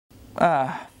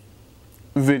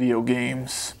Video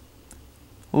games.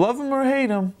 Love them or hate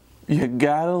them, you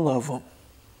gotta love them.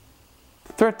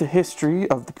 Throughout the history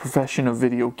of the profession of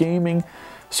video gaming,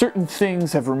 certain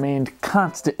things have remained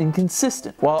constant and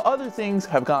consistent, while other things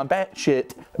have gone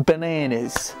batshit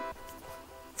bananas.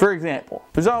 For example,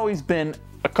 there's always been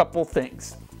a couple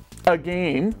things. A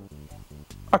game,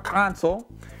 a console,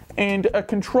 and a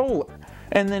controller.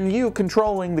 And then you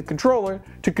controlling the controller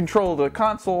to control the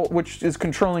console, which is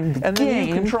controlling the game,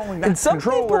 you controlling that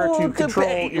controller to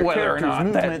control your character's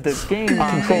movement. The game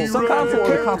controls some console,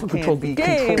 or the console controls the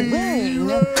game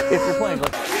if you're playing.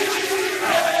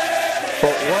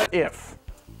 But what if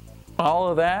all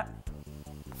of that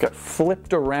got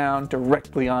flipped around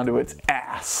directly onto its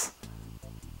ass?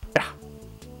 Yeah,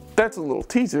 that's a little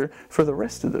teaser for the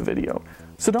rest of the video.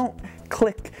 So don't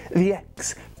click the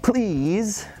X,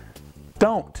 please.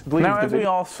 Don't. Now, as we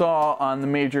all saw on the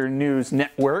major news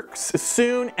networks, as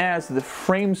soon as the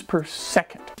frames per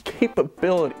second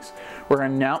capabilities were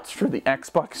announced for the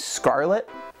Xbox Scarlett,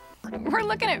 we're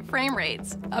looking at frame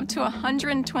rates up to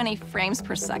 120 frames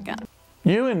per second.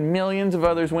 You and millions of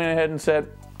others went ahead and said,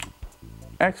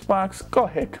 Xbox, go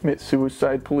ahead, commit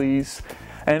suicide, please.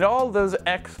 And all those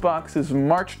Xboxes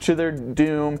marched to their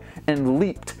doom and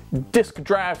leaped disk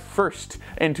drive first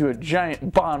into a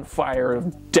giant bonfire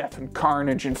of death and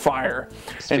carnage and fire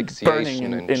and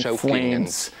burning and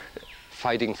flames. And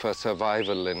fighting for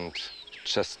survival and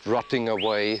just rotting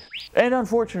away. And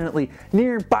unfortunately,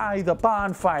 nearby the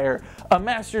bonfire, a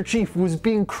Master Chief was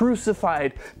being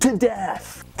crucified to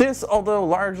death. This, although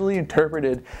largely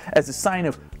interpreted as a sign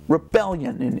of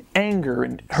rebellion and anger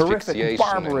and horrific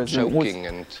barbarism,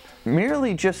 was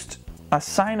merely just a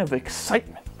sign of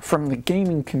excitement from the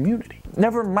gaming community.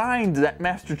 Never mind that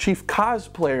Master Chief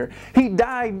cosplayer, he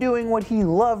died doing what he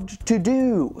loved to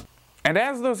do. And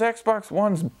as those Xbox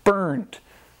Ones burned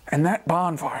in that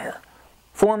bonfire,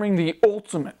 forming the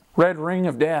ultimate red ring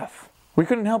of death, we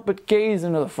couldn't help but gaze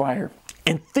into the fire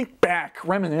and think back,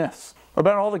 reminisce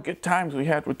about all the good times we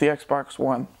had with the Xbox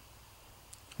One.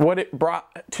 What it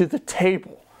brought to the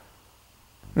table.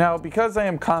 Now, because I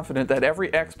am confident that every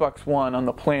Xbox One on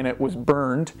the planet was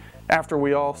burned after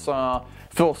we all saw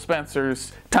Phil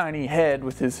Spencer's tiny head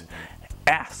with his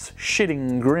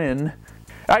ass-shitting grin,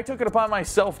 I took it upon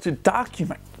myself to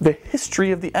document the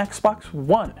history of the Xbox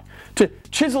One, to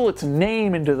chisel its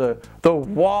name into the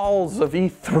walls of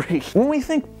E3. When we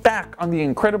think back on the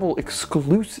incredible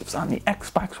exclusives on the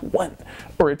Xbox One,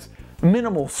 or its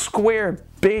minimal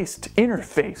square-based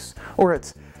interface, or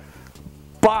its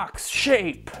box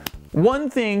shape, one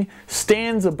thing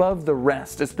stands above the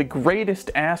rest as the greatest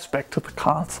aspect of the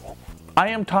console. I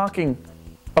am talking,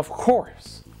 of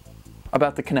course,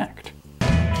 about the Kinect.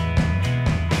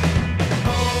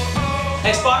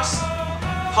 Xbox,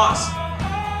 pause.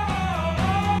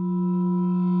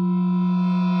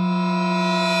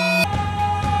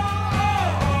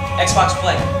 Xbox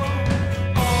play.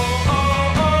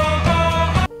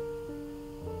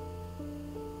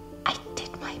 I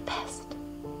did my best.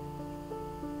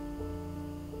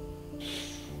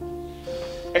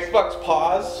 Xbox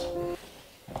pause.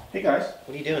 Hey guys.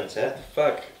 What are you doing, Seth?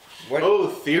 Fuck. What? Oh,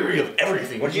 theory of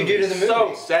everything. What did you do to the movie?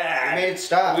 So sad. You made it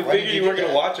stop. We figured you weren't going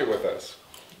to watch it with us.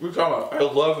 We're talking about,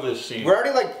 I love this scene. We're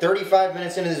already like 35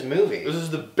 minutes into this movie. This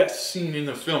is the best scene in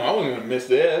the film. I wasn't going to miss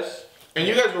this. And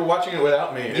you guys were watching it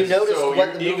without me. You noticed so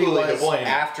what the movie was to blame.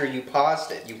 after you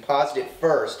paused it. You paused it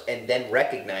first and then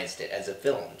recognized it as a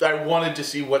film. I wanted to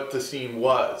see what the scene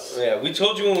was. Yeah, we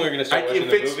told you when we were going to start watching the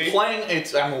movie. If it's playing,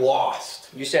 I'm lost.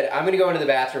 You said, I'm going to go into the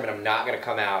bathroom and I'm not going to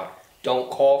come out. Don't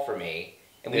call for me.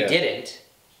 And we didn't.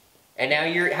 And now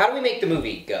you're... How do we make the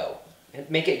movie go?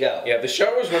 Make it go. Yeah, the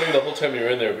shower was running the whole time you were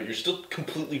in there, but you're still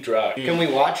completely dry. Can we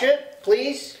watch it,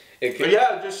 please?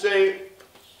 Yeah, just say...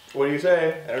 What do you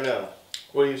say? I don't know.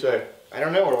 What do you say? I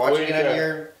don't know. We're watching it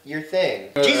on your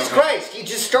thing. Jesus Christ! You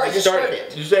just started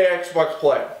it. You say Xbox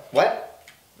Play. What?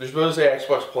 You're supposed to say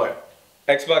Xbox Play.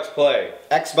 Xbox Play.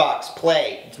 Xbox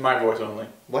Play. It's my voice only.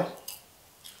 What?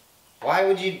 Why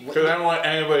would you... Because I don't want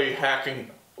anybody hacking...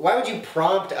 Why would you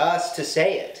prompt us to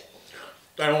say it?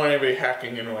 I don't want anybody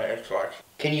hacking into my Xbox.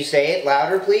 Can you say it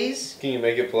louder, please? Can you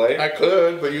make it play? I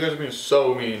could, but you guys are being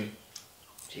so mean.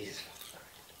 Jesus.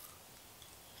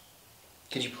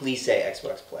 Could you please say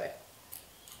Xbox Play?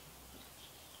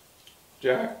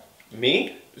 Jack?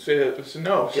 Me? Say it.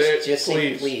 No, say it, just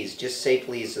please. say please. Just say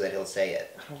please so that he'll say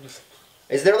it.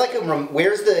 Is there like a...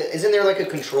 Isn't there like a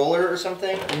controller or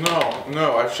something?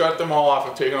 No. I've shut them all off.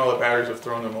 I've taken all the batteries. I've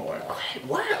thrown them away.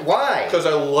 Why? Because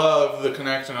I love the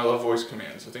Kinect and I love voice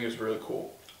commands. I think it's really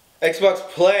cool. Xbox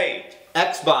Play.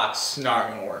 Xbox. Not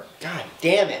gonna work. God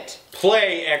damn it.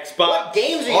 Play Xbox. What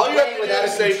games are you All you have playing to do without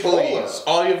is a say controller? please.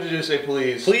 All you have to do is say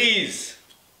please. Please.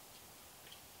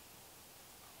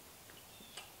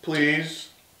 Please.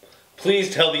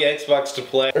 Please tell the Xbox to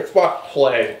play. Xbox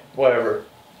Play. Whatever.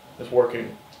 It's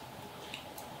working.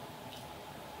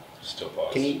 Still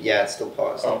pause. Can you? Yeah, it's still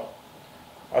paused. Oh.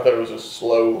 I thought it was a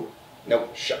slow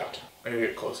Nope. shot. I need to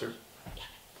get closer.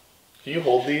 Can you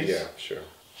hold these? Yeah, sure.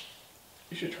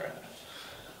 You should try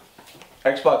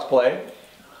that. Xbox Play.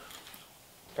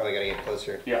 Probably gotta get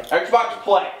closer. Yeah. Xbox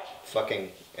Play.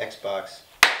 Fucking Xbox.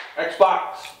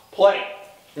 Xbox Play.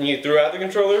 And you threw out the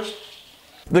controllers?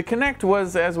 The Kinect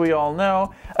was, as we all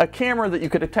know, a camera that you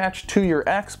could attach to your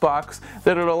Xbox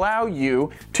that would allow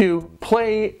you to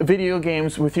play video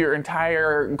games with your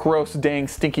entire gross, dang,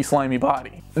 stinky, slimy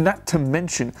body. Not to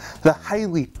mention the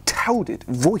highly touted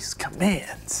voice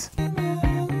commands.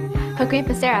 Hokui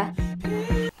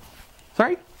Pacera.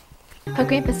 Sorry?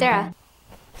 Hokui Pacera.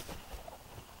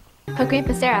 Hokui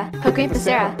Pacera. Hokui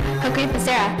Pacera. Hokui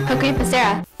Pacera. Hokui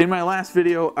Pacera. In my last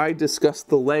video, I discussed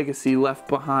the legacy left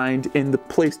behind in the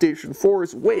PlayStation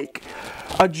 4's wake.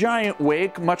 A giant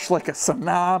wake, much like a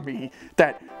tsunami,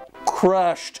 that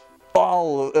crushed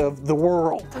all of the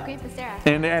world. Hokui Pacera.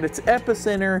 And at its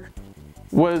epicenter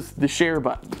was the share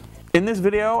button. In this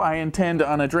video, I intend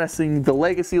on addressing the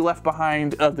legacy left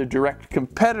behind of the direct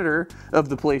competitor of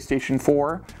the PlayStation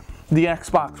 4, the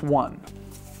Xbox One.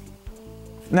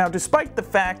 Now, despite the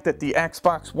fact that the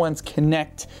Xbox One's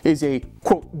Kinect is a,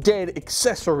 quote, dead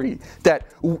accessory that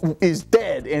is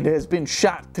dead and has been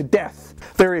shot to death,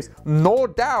 there is no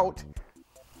doubt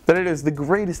that it is the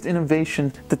greatest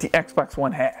innovation that the Xbox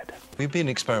One had. We've been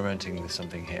experimenting with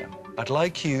something here. I'd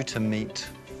like you to meet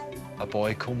a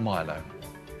boy called Milo.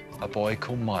 A boy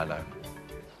called Milo.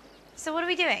 So what are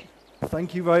we doing?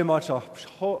 Thank you very much. I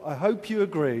hope you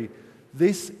agree.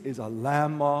 This is a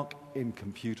landmark in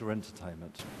computer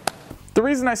entertainment. The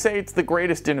reason I say it's the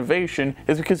greatest innovation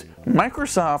is because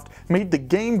Microsoft made the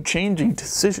game-changing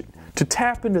decision to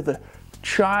tap into the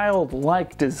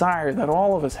childlike desire that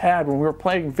all of us had when we were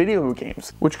playing video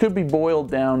games, which could be boiled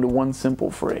down to one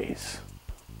simple phrase.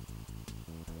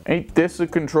 Ain't this a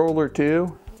controller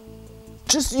too?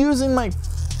 Just using my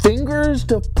fingers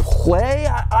to play?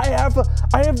 I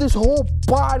have this whole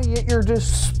body at your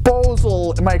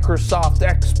disposal, Microsoft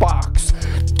Xbox.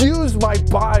 Use my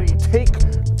body.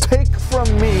 Take from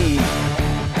me.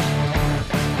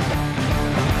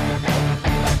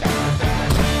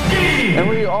 And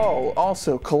we all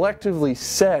also collectively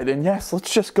said, and yes,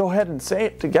 let's just go ahead and say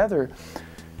it together,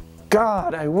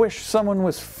 God, I wish someone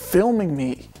was filming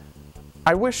me.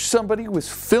 I wish somebody was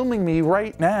filming me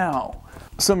right now.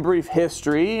 Some brief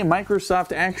history.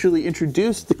 Microsoft actually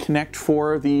introduced the Kinect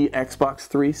for the Xbox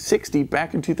 360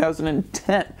 back in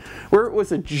 2010, where it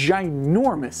was a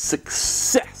ginormous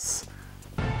success.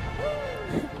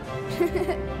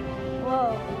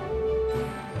 Whoa.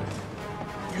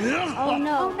 Oh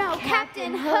no. Oh no,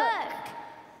 Captain Hook!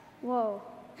 Whoa.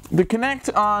 The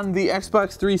Kinect on the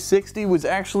Xbox 360 was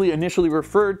actually initially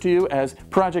referred to as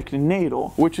Project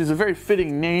Natal, which is a very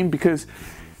fitting name because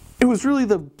it was really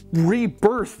the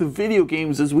rebirth of video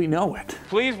games as we know it.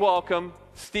 Please welcome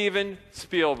Steven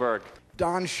Spielberg.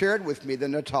 Don shared with me the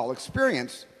Natal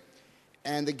experience,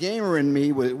 and the gamer in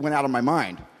me went out of my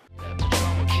mind.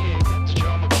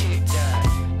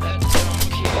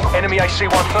 Enemy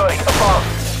AC-130,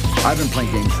 above. I've been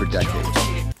playing games for decades.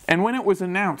 And when it was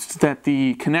announced that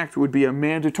the Kinect would be a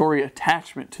mandatory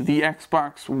attachment to the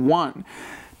Xbox One,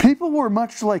 people were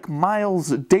much like Miles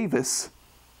Davis,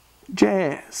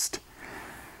 jazzed.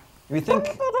 Do you think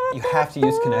you have to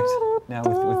use Kinect now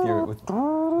with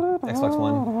Xbox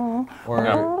One? Or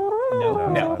no?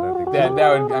 No, I don't think that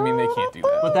would. I mean, they can't do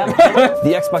that. But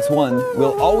the Xbox One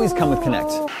will always come with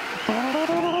Kinect.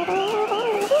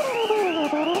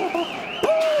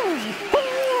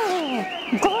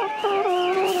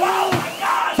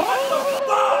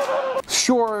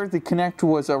 Sure, the Kinect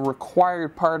was a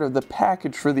required part of the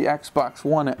package for the Xbox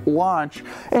One at launch,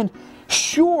 and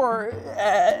sure,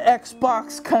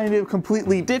 Xbox kind of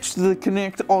completely ditched the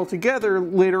Kinect altogether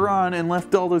later on and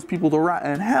left all those people to rot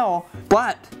in hell,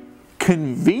 but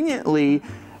conveniently,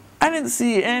 I didn't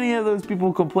see any of those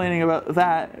people complaining about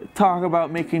that talk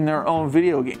about making their own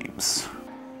video games.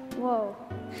 Whoa.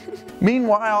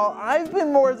 Meanwhile, I've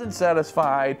been more than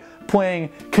satisfied playing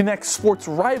Kinect Sports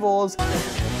Rivals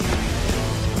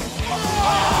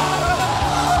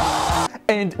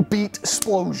and Beat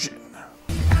Explosion.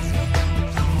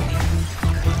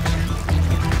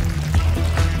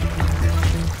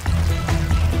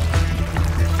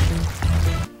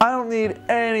 I don't need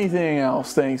anything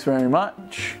else, thanks very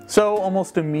much. So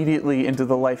almost immediately into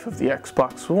the life of the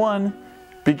Xbox One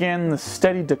began the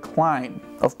steady decline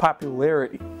of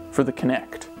popularity for the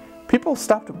Kinect. People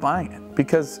stopped buying it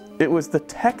because it was the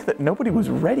tech that nobody was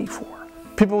ready for.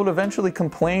 People would eventually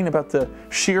complain about the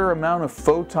sheer amount of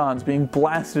photons being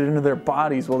blasted into their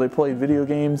bodies while they played video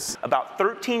games. About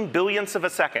 13 billionths of a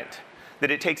second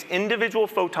that it takes individual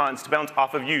photons to bounce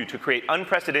off of you to create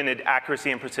unprecedented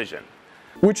accuracy and precision.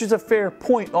 Which is a fair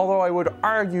point, although I would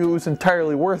argue it was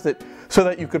entirely worth it so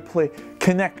that you could play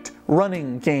Kinect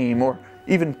running game, or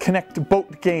even Kinect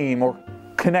boat game, or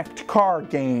Kinect car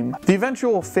game. The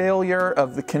eventual failure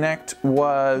of the Kinect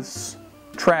was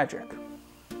tragic,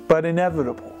 but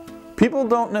inevitable. People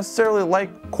don't necessarily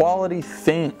like quality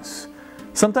things.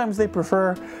 Sometimes they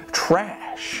prefer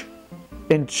trash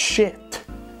and shit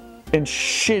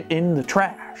in the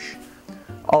trash.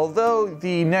 Although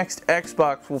the next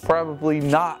Xbox will probably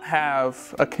not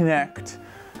have a Kinect,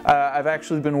 I've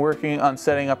actually been working on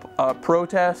setting up a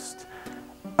protest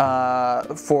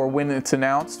for when it's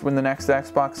announced, when the next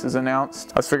Xbox is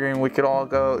announced. I was figuring we could all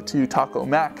go to Taco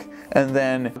Mac and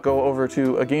then go over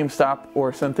to a GameStop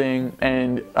or something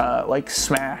and like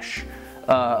smash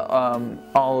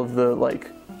all of the like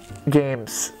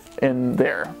games in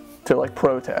there to like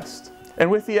protest. And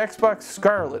with the Xbox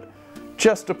Scarlett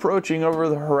just approaching over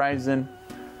the horizon,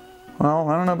 well,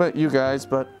 I don't know about you guys,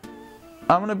 but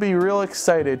I'm gonna be real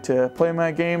excited to play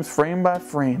my games frame by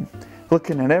frame,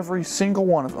 looking at every single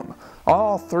one of them,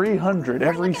 all 300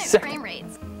 every second. Frame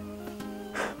rates.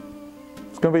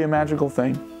 It's gonna be a magical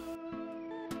thing.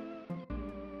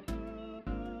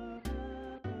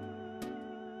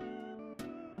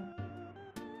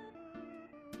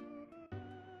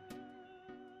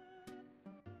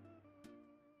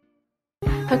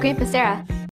 Oh, Grandpa Sarah,